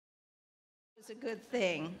a good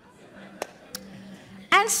thing.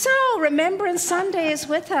 And so Remembrance Sunday is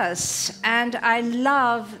with us, and I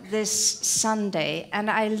love this Sunday, and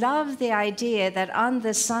I love the idea that on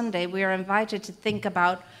this Sunday we are invited to think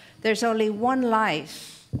about there's only one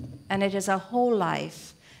life, and it is a whole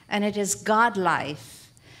life, and it is God life,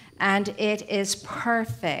 and it is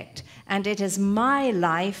perfect, and it is my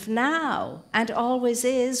life now, and always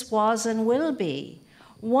is, was, and will be.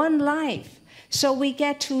 One life. So we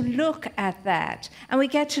get to look at that, and we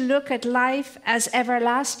get to look at life as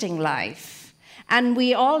everlasting life. And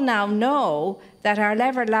we all now know that our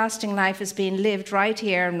everlasting life is being lived right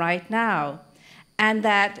here and right now, and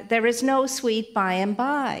that there is no sweet by and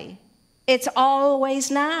by. It's always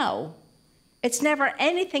now. It's never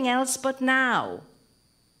anything else but now.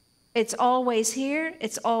 It's always here,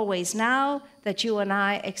 it's always now that you and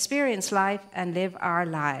I experience life and live our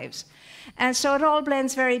lives. And so it all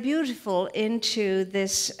blends very beautiful into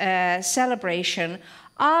this celebration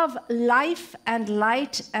of life and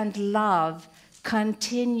light and love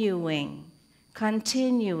continuing,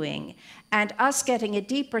 and us getting a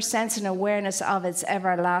deeper sense and awareness of its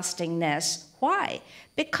everlastingness. Why?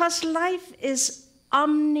 Because life is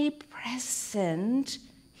omnipresent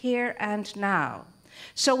here and now.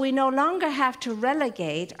 So we no longer have to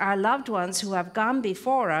relegate our loved ones who have gone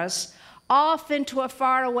before us off into a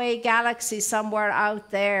faraway galaxy somewhere out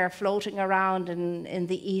there floating around in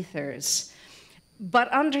the ethers. But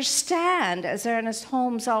understand, as Ernest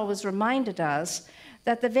Holmes always reminded us,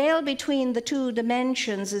 that the veil between the two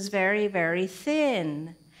dimensions is very, very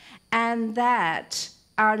thin, and that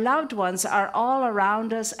our loved ones are all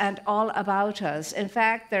around us and all about us. In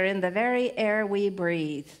fact, they're in the very air we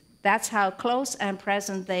breathe. That's how close and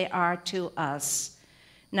present they are to us.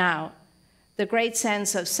 Now, the great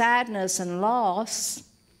sense of sadness and loss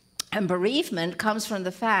and bereavement comes from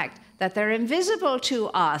the fact that they're invisible to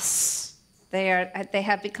us. They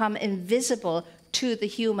have become invisible to the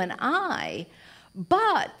human eye,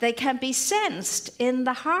 but they can be sensed in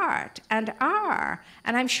the heart and are.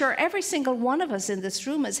 And I'm sure every single one of us in this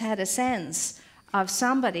room has had a sense of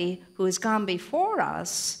somebody who has gone before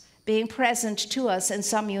us being present to us in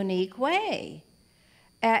some unique way.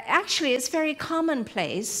 Actually, it's very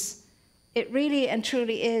commonplace. It really and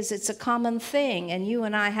truly is. It's a common thing, and you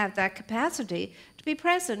and I have that capacity to be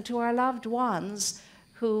present to our loved ones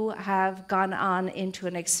who have gone on into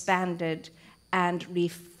an expanded and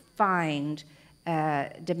refined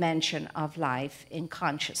dimension of life in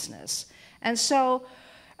consciousness. And so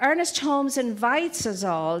Ernest Holmes invites us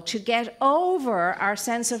all to get over our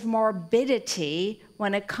sense of morbidity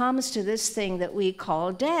when it comes to this thing that we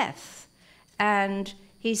call death. And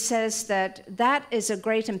he says that that is a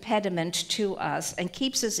great impediment to us and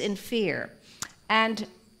keeps us in fear. And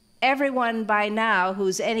everyone by now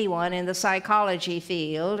who's anyone in the psychology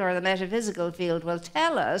field or the metaphysical field will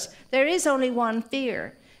tell us there is only one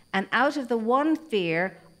fear. And out of the one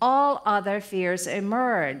fear, all other fears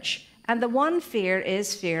emerge. And the one fear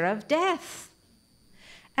is fear of death.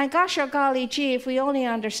 And gosh, oh golly gee, if we only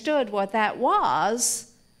understood what that was,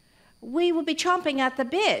 we would be chomping at the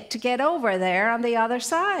bit to get over there on the other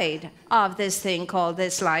side of this thing called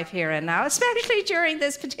this life here and now, especially during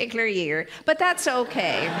this particular year. But that's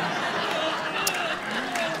okay.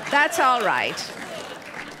 That's all right.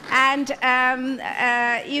 And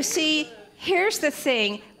you see, here's the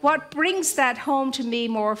thing. What brings that home to me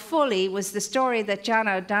more fully was the story that John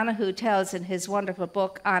O'Donohue tells in his wonderful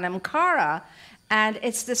book, Anam Cara. And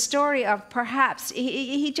it's the story of perhaps,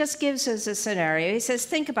 he just gives us a scenario. He says,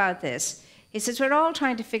 think about this. He says, we're all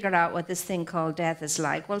trying to figure out what this thing called death is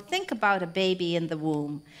like. Well, think about a baby in the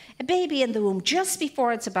womb. A baby in the womb just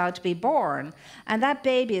before it's about to be born. And that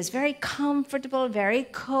baby is very comfortable, very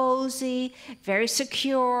cozy, very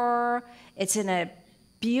secure. It's in a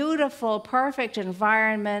beautiful, perfect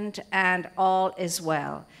environment, and all is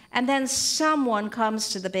well. And then someone comes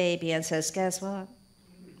to the baby and says, guess what?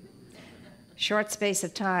 Short space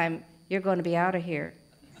of time, you're going to be out of here.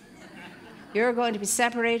 You're going to be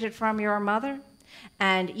separated from your mother,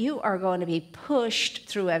 and you are going to be pushed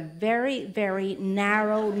through a very, very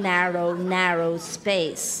narrow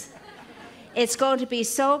space. It's going to be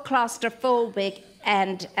so claustrophobic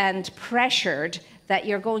and pressured that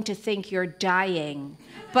you're going to think you're dying.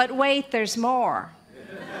 But wait, there's more.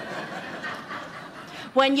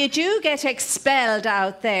 When you do get expelled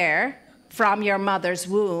out there from your mother's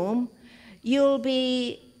womb, you'll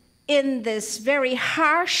be in this very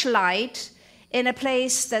harsh light in a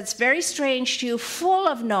place that's very strange to you, full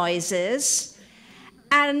of noises.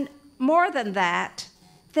 And more than that,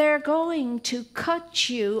 they're going to cut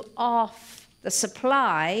you off the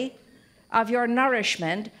supply of your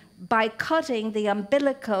nourishment by cutting the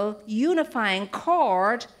umbilical unifying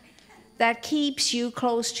cord that keeps you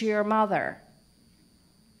close to your mother.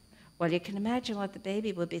 Well, you can imagine what the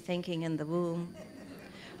baby would be thinking in the womb.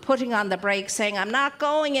 Putting on the brakes, saying, I'm not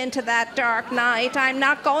going into that dark night. I'm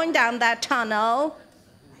not going down that tunnel.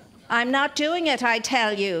 I'm not doing it, I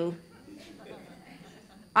tell you.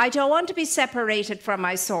 I don't want to be separated from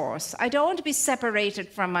my source. I don't want to be separated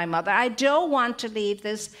from my mother. I don't want to leave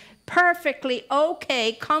this perfectly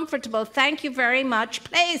okay, comfortable, thank you very much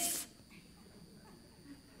place.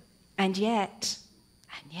 And yet,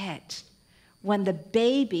 when the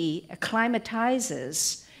baby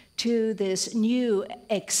acclimatizes to this new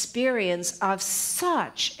experience of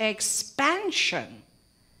such expansion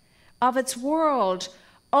of its world,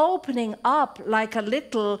 opening up like a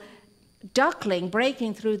little duckling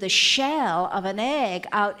breaking through the shell of an egg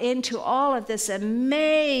out into all of this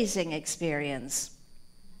amazing experience,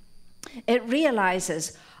 it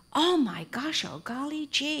realizes, oh my gosh, oh golly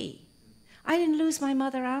gee, I didn't lose my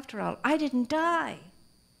mother after all. I didn't die.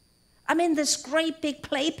 I'm in this great big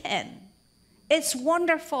playpen. It's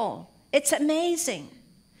wonderful. It's amazing.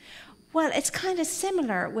 Well, it's kind of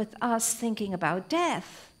similar with us thinking about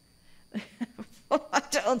death. I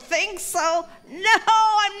don't think so. No,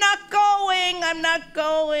 I'm not going. I'm not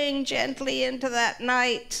going gently into that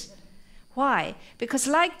night. Why? Because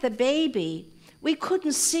like the baby, we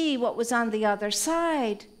couldn't see what was on the other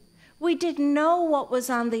side. We didn't know what was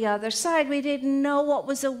on the other side. We didn't know what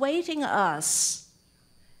was awaiting us.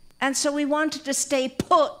 And so we wanted to stay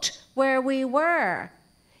put where we were,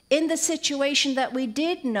 in the situation that we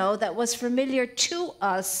did know that was familiar to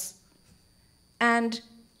us. And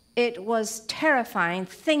it was terrifying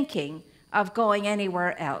thinking of going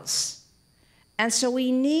anywhere else. And so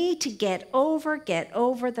we need to get over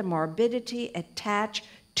the morbidity attached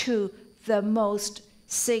to the most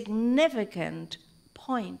significant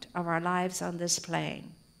point of our lives on this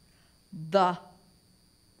plane, the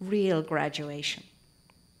real graduation.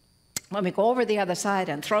 When we go over the other side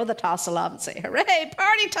and throw the tassel up and say, hooray,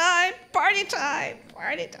 party time, party time,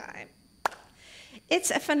 party time.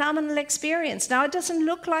 It's a phenomenal experience. Now, it doesn't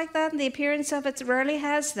look like that, and the appearance of it rarely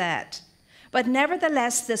has that. But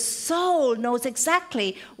nevertheless, the soul knows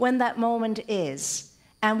exactly when that moment is.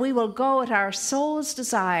 And we will go at our soul's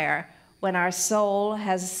desire when our soul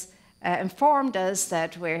has informed us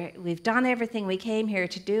that we've done everything we came here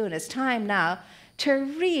to do, and it's time now to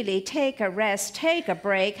really take a rest, take a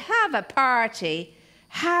break, have a party,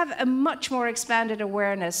 have a much more expanded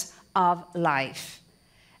awareness of life.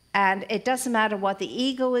 And it doesn't matter what the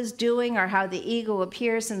ego is doing or how the ego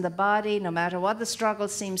appears in the body, no matter what the struggle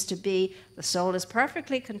seems to be, the soul is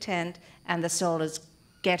perfectly content and the soul is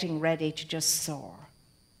getting ready to just soar.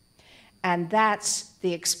 And that's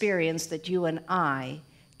the experience that you and I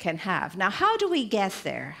can have. Now, how do we get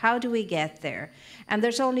there? How do we get there? And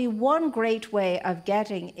there's only one great way of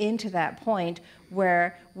getting into that point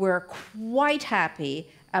where we're quite happy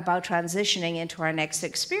about transitioning into our next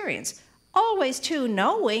experience. Always, too,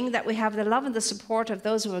 knowing that we have the love and the support of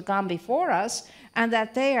those who have gone before us, and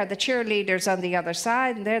that they are the cheerleaders on the other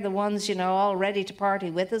side, and they're the ones, you know, all ready to party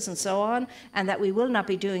with us and so on, and that we will not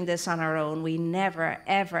be doing this on our own. We never,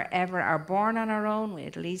 ever, ever are born on our own. We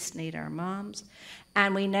at least need our moms.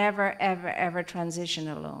 And we never, ever, ever transition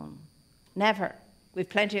alone. Never. We've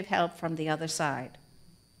plenty of help from the other side.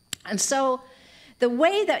 And so the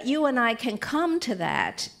way that you and I can come to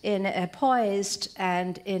that in a poised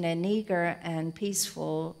and in an eager and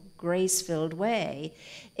peaceful, grace-filled way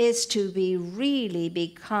is to be really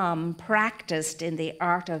become practiced in the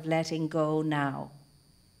art of letting go now.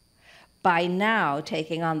 By now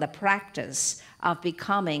taking on the practice of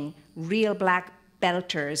becoming real black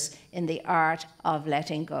belters in the art of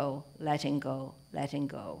letting go, letting go, letting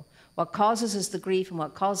go. What causes us the grief and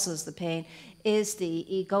what causes us the pain is the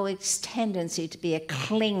egoic's tendency to be a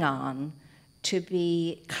cling-on, to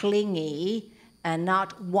be clingy and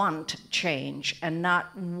not want change and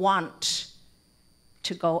not want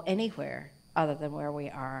to go anywhere other than where we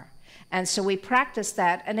are. And so we practice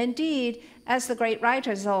that. And indeed, as the great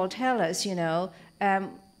writers all tell us, you know,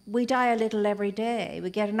 we die a little every day. We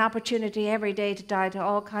get an opportunity every day to die to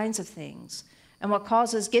all kinds of things. And what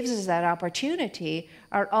gives us that opportunity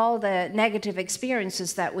are all the negative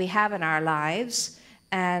experiences that we have in our lives.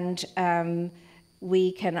 And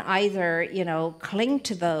we can either, you know, cling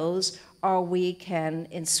to those, or we can,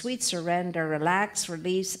 in sweet surrender, relax,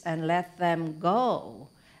 release, and let them go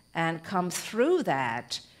and come through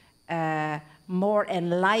that more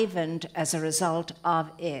enlivened as a result of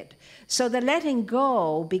it. So the letting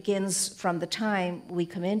go begins from the time we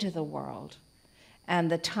come into the world and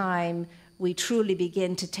the time we truly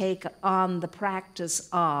begin to take on the practice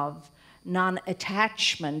of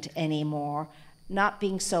non-attachment anymore, not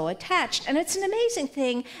being so attached. And it's an amazing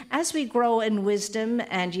thing, as we grow in wisdom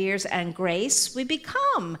and years and grace, we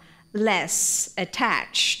become less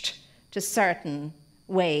attached to certain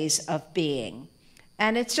ways of being.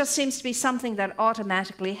 And it just seems to be something that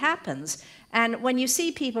automatically happens. And when you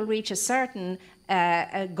see people reach a certain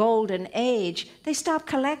a golden age, they stop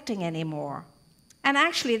collecting anymore. And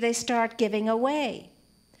actually they start giving away.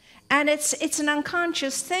 And it's an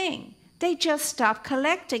unconscious thing. They just stop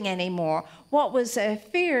collecting anymore. What was a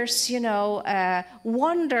fierce,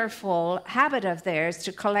 wonderful habit of theirs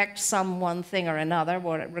to collect some one thing or another,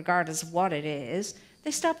 regardless of what it is,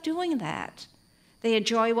 they stop doing that. They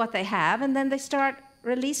enjoy what they have, and then they start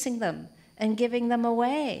releasing them and giving them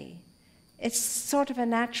away. It's sort of a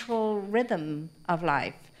natural rhythm of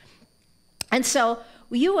life. And so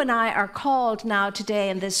you and I are called now today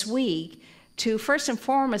and this week to first and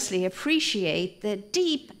foremostly appreciate the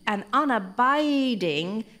deep and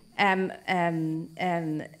unabiding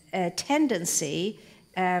tendency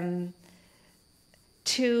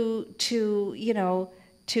to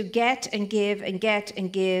get and give and get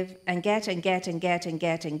and give and get and get and get and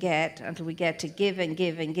get and get until we get to give and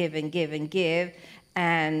give and give and give and give.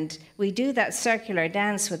 And we do that circular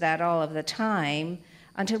dance with that all of the time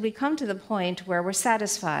until we come to the point where we're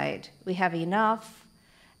satisfied. We have enough,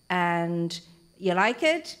 and you like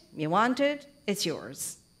it, you want it, it's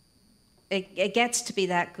yours. It gets to be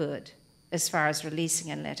that good as far as releasing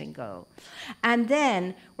and letting go. And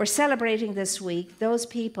then we're celebrating this week those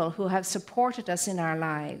people who have supported us in our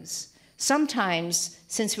lives, sometimes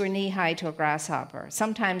since we're knee-high to a grasshopper,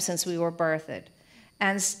 sometimes since we were birthed,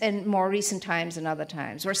 and in more recent times and other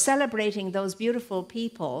times. We're celebrating those beautiful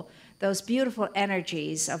people, those beautiful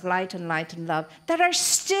energies of light and love that are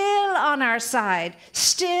still on our side,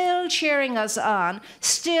 still cheering us on,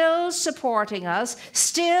 still supporting us,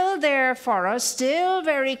 still there for us, still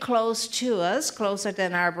very close to us, closer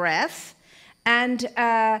than our breath. And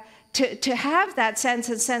to have that sense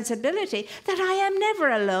and sensibility that I am never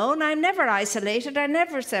alone, I'm never isolated, I'm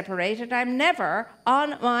never separated, I'm never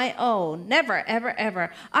on my own, never, ever,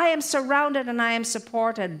 ever. I am surrounded and I am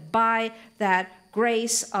supported by that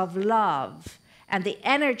grace of love and the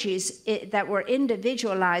energies that were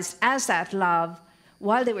individualized as that love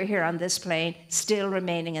while they were here on this plane, still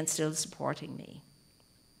remaining and still supporting me.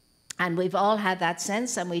 And we've all had that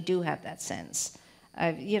sense, and we do have that sense.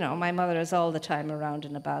 My mother is all the time around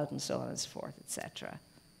and about and so on and so forth, etc.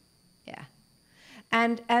 Yeah.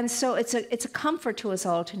 And so it's a comfort to us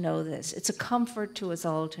all to know this. It's a comfort to us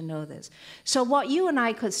all to know this. So what you and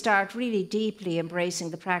I could start really deeply embracing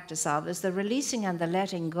the practice of is the releasing and the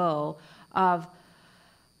letting go of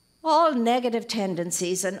all negative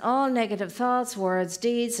tendencies and all negative thoughts, words,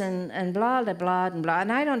 deeds, and blah, blah, blah, and blah.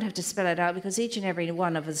 And I don't have to spell it out because each and every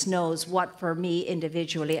one of us knows what, for me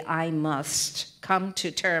individually, I must come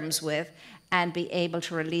to terms with and be able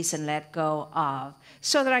to release and let go of,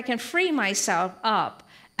 so that I can free myself up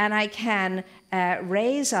and I can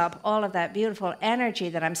raise up all of that beautiful energy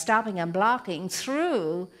that I'm stopping and blocking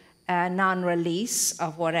through non-release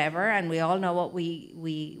of whatever, and we all know what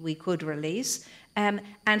we could release, and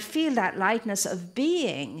feel that lightness of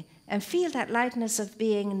being, and feel that lightness of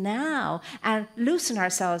being now, and loosen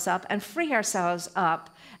ourselves up and free ourselves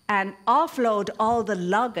up and offload all the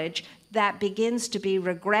luggage that begins to be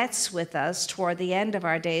regrets with us toward the end of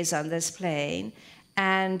our days on this plane,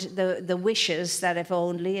 and the wishes that if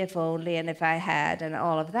only, and if I had, and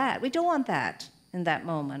all of that. We don't want that in that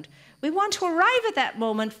moment. We want to arrive at that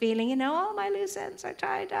moment feeling, all my loose ends are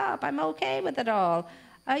tied up. I'm okay with it all.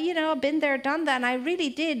 Been there, done that, and I really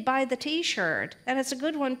did buy the T-shirt, and it's a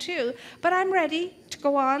good one too, but I'm ready to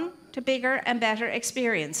go on to bigger and better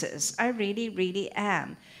experiences. I really, really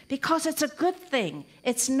am. Because it's a good thing.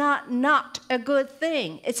 It's not a good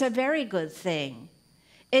thing. It's a very good thing.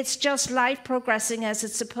 It's just life progressing as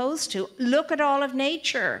it's supposed to. Look at all of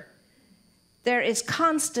nature. There is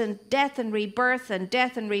constant death and rebirth and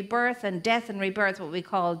death and rebirth and death and rebirth, what we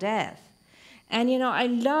call death. And, I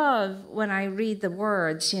love when I read the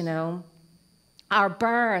words, our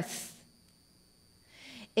birth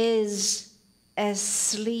is a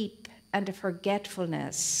sleep and a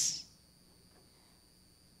forgetfulness.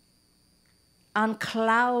 On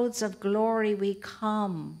clouds of glory we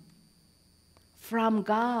come from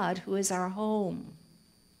God, who is our home.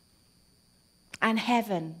 And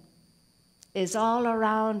heaven is all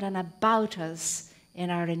around and about us in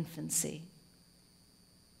our infancy.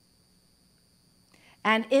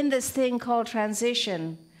 And in this thing called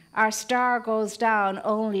transition, our star goes down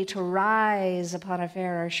only to rise upon a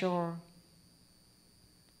fairer shore.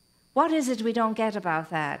 What is it we don't get about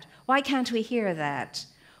that? Why can't we hear that?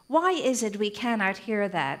 Why is it we cannot hear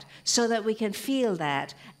that so that we can feel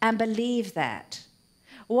that and believe that?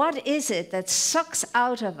 What is it that sucks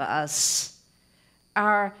out of us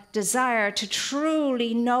our desire to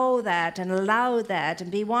truly know that and allow that and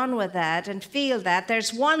be one with that and feel that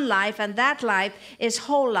there's one life, and that life is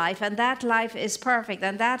whole life, and that life is perfect,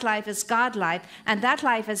 and that life is God life, and that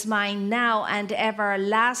life is mine now and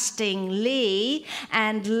everlastingly,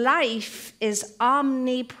 and life is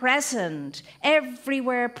omnipresent,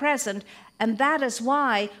 everywhere present. And that is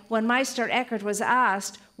why when Meister Eckhart was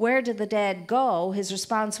asked, where did the dead go? His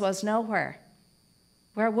response was nowhere.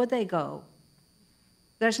 Where would they go?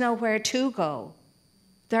 There's nowhere to go.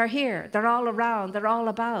 They're here. They're all around. They're all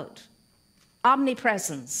about.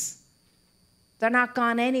 Omnipresence. They're not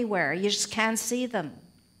gone anywhere. You just can't see them.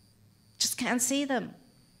 Just can't see them.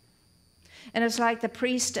 And it's like the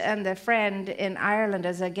priest and the friend in Ireland,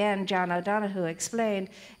 as again John O'Donoghue explained,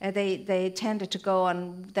 they tended to go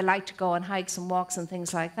on, they like to go on hikes and walks and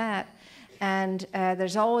things like that. And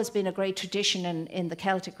there's always been a great tradition in the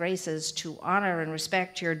Celtic races to honor and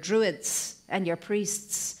respect your druids and your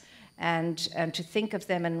priests, and to think of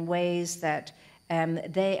them in ways that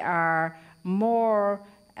they are more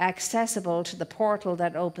accessible to the portal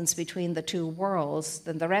that opens between the two worlds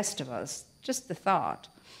than the rest of us. Just the thought.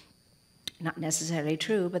 Not necessarily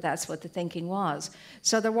true, but that's what the thinking was.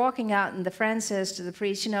 So they're walking out, and the friend says to the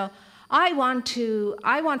priest, you know, I want to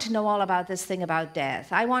know all about this thing about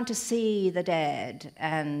death. I want to see the dead.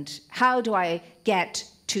 And how do I get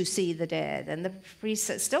to see the dead? And the priest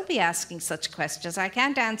says, don't be asking such questions. I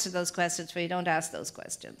can't answer those questions for you. Don't ask those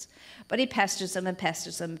questions. But he pesters them and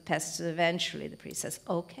pesters them and pesters them. Eventually, the priest says,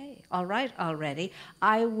 okay, all right, already.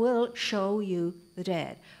 I will show you the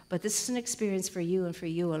dead. But this is an experience for you and for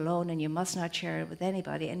you alone, and you must not share it with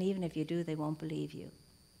anybody. And even if you do, they won't believe you.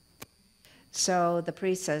 So the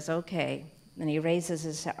priest says, okay. And he raises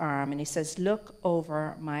his arm and he says, look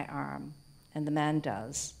over my arm. And the man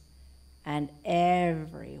does. And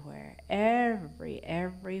everywhere,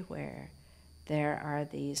 everywhere, there are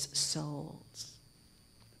these souls.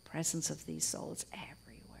 The presence of these souls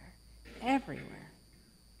everywhere, everywhere.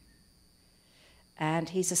 And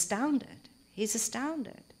he's astounded. He's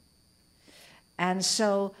astounded. And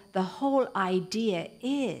so the whole idea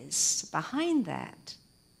is, behind that,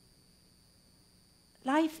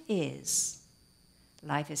 life is.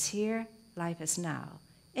 Life is here, life is now.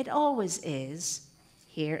 It always is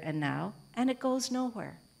here and now, and it goes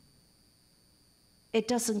nowhere. It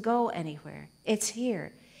doesn't go anywhere. It's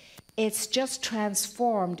here. It's just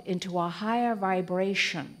transformed into a higher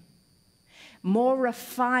vibration, more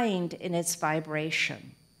refined in its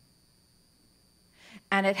vibration.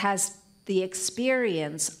 And it has the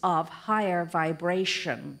experience of higher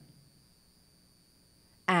vibration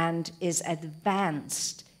and is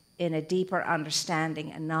advanced in a deeper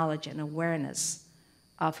understanding and knowledge and awareness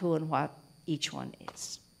of who and what each one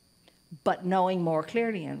is. But knowing more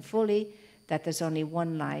clearly and fully that there's only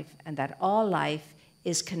one life and that all life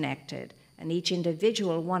is connected. And each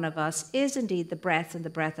individual one of us is indeed the breath in the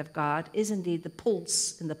breath of God, is indeed the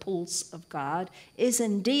pulse in the pulse of God, is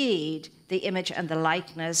indeed the image and the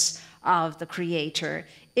likeness of the Creator,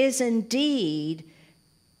 is indeed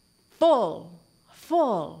full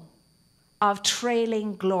of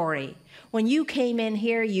trailing glory. When you came in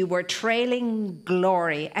here, you were trailing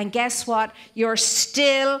glory. And guess what? You're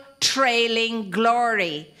still trailing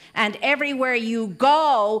glory. And everywhere you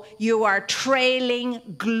go, you are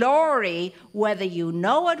trailing glory, whether you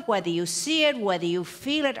know it, whether you see it, whether you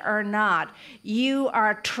feel it or not. You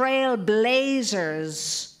are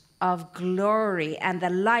trailblazers of glory, and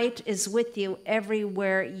the light is with you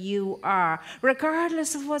everywhere you are,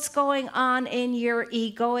 regardless of what's going on in your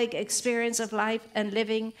egoic experience of life and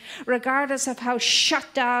living, regardless of how shut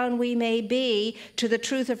down we may be to the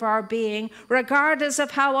truth of our being, regardless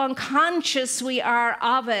of how unconscious we are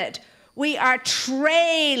of it. We are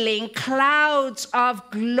trailing clouds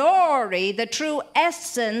of glory, the true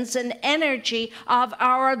essence and energy of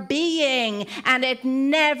our being. And it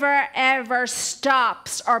never, ever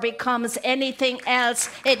stops or becomes anything else.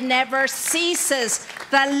 It never ceases.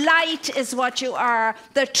 The light is what you are.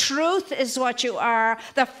 The truth is what you are.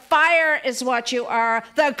 The fire is what you are.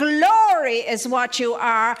 The glory is what you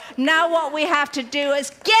are. Now what we have to do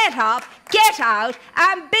is get up, get out,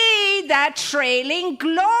 and be that trailing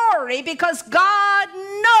glory, because God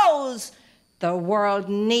knows the world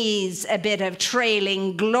needs a bit of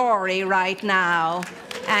trailing glory right now.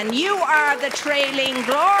 And you are the trailing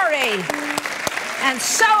glory. And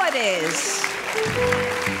so it is.